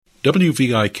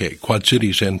WVIK, Quad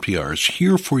Cities NPR, is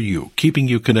here for you, keeping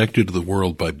you connected to the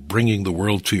world by bringing the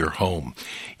world to your home.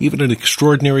 Even in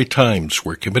extraordinary times,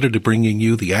 we're committed to bringing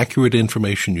you the accurate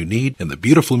information you need and the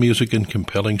beautiful music and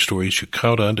compelling stories you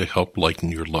count on to help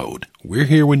lighten your load. We're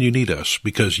here when you need us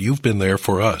because you've been there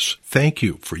for us. Thank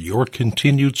you for your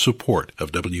continued support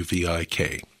of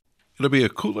WVIK. It'll be a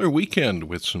cooler weekend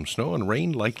with some snow and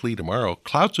rain likely tomorrow.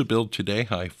 Clouds will build today,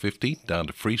 high 50, down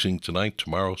to freezing tonight.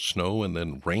 Tomorrow, snow and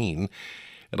then rain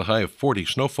at a high of 40.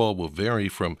 Snowfall will vary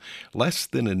from less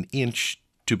than an inch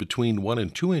to between 1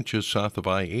 and 2 inches south of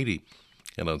I-80.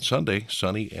 And on Sunday,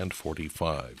 sunny and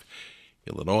 45.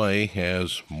 Illinois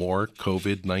has more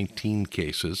COVID-19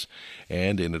 cases,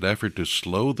 and in an effort to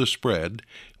slow the spread,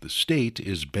 the state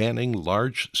is banning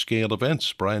large-scale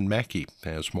events. Brian Mackey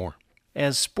has more.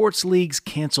 As sports leagues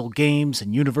cancel games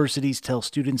and universities tell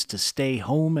students to stay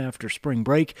home after spring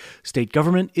break, state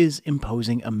government is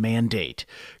imposing a mandate.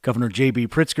 Governor J.B.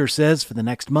 Pritzker says for the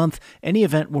next month, any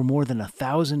event where more than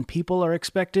 1,000 people are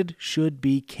expected should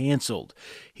be canceled.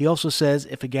 He also says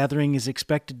if a gathering is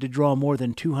expected to draw more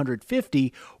than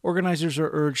 250, organizers are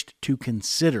urged to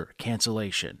consider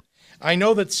cancellation. I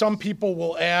know that some people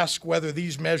will ask whether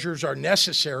these measures are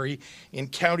necessary in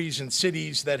counties and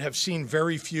cities that have seen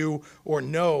very few or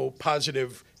no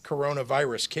positive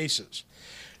coronavirus cases.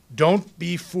 Don't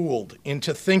be fooled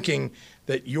into thinking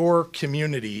that your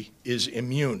community is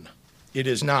immune. It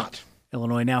is not.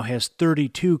 Illinois now has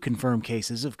 32 confirmed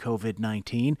cases of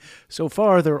COVID-19. So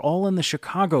far, they're all in the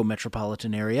Chicago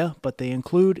metropolitan area, but they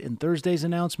include, in Thursday's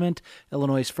announcement,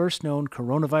 Illinois' first known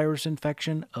coronavirus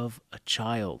infection of a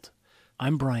child.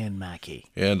 I'm Brian Mackey.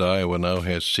 And Iowa now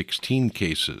has 16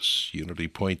 cases. Unity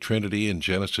Point Trinity and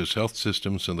Genesis Health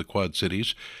Systems in the Quad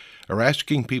Cities are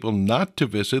asking people not to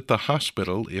visit the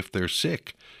hospital if they're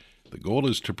sick. The goal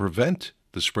is to prevent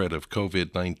the spread of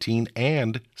COVID-19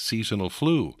 and seasonal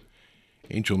flu.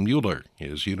 Angel Mueller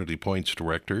is Unity Point's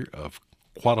Director of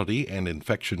Quality and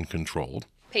Infection Control.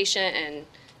 Patient and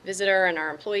visitor and our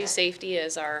employee safety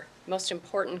is our most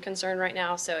important concern right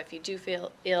now. So if you do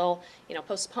feel ill,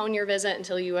 postpone your visit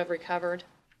until you have recovered.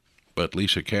 But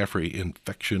Lisa Caffrey,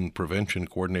 Infection Prevention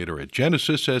Coordinator at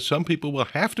Genesis, says some people will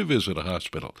have to visit a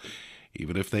hospital,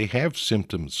 even if they have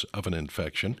symptoms of an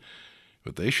infection,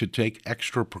 but they should take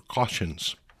extra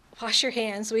precautions. Wash your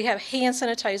hands. We have hand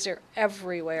sanitizer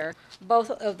everywhere.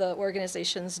 Both of the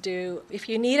organizations do. If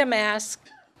you need a mask,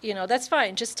 that's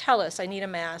fine. Just tell us, I need a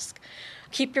mask.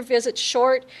 Keep your visit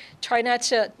short. Try not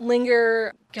to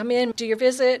linger. Come in, do your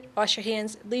visit, wash your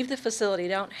hands, leave the facility.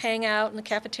 Don't hang out in the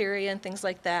cafeteria and things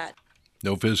like that.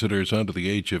 No visitors under the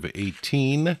age of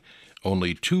 18.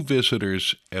 Only 2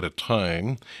 visitors at a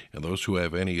time, and those who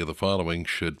have any of the following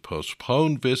should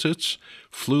postpone visits: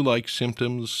 flu-like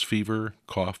symptoms, fever,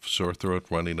 cough, sore throat,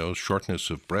 runny nose, shortness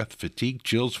of breath, fatigue,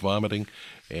 chills, vomiting,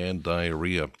 and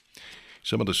diarrhea.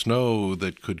 Some of the snow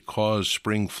that could cause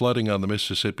spring flooding on the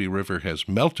Mississippi River has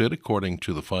melted, according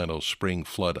to the final spring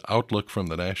flood outlook from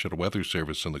the National Weather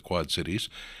Service in the Quad Cities.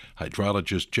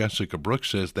 Hydrologist Jessica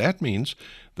Brooks says that means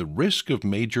the risk of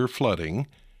major flooding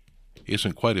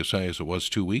isn't quite as high as it was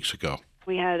 2 weeks ago.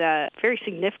 We had a very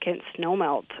significant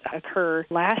snowmelt occur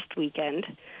last weekend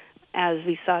as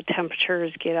we saw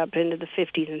temperatures get up into the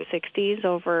 50s and 60s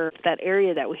over that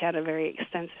area that we had a very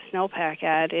extensive snowpack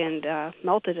at, and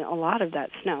melted a lot of that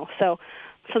snow. So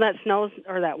that snow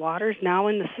or that water's now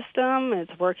in the system.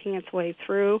 It's working its way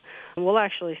through. We'll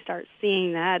actually start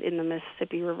seeing that in the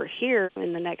Mississippi River here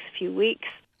in the next few weeks.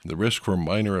 The risk for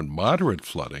minor and moderate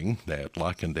flooding at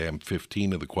Lock and Dam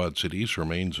 15 of the Quad Cities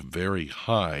remains very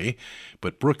high,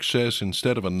 but Brooks says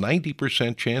instead of a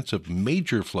 90% chance of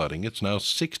major flooding, it's now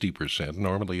 60%.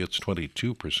 Normally it's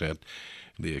 22%.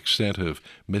 The extent of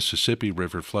Mississippi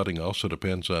River flooding also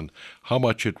depends on how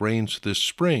much it rains this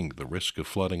spring. The risk of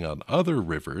flooding on other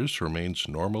rivers remains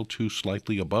normal to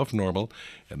slightly above normal,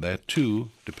 and that too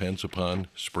depends upon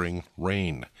spring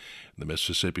rain. The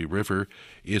Mississippi River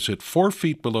is at 4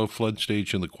 feet below flood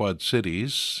stage in the Quad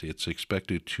Cities. It's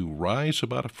expected to rise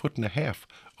about 1.5 feet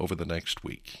over the next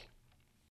week.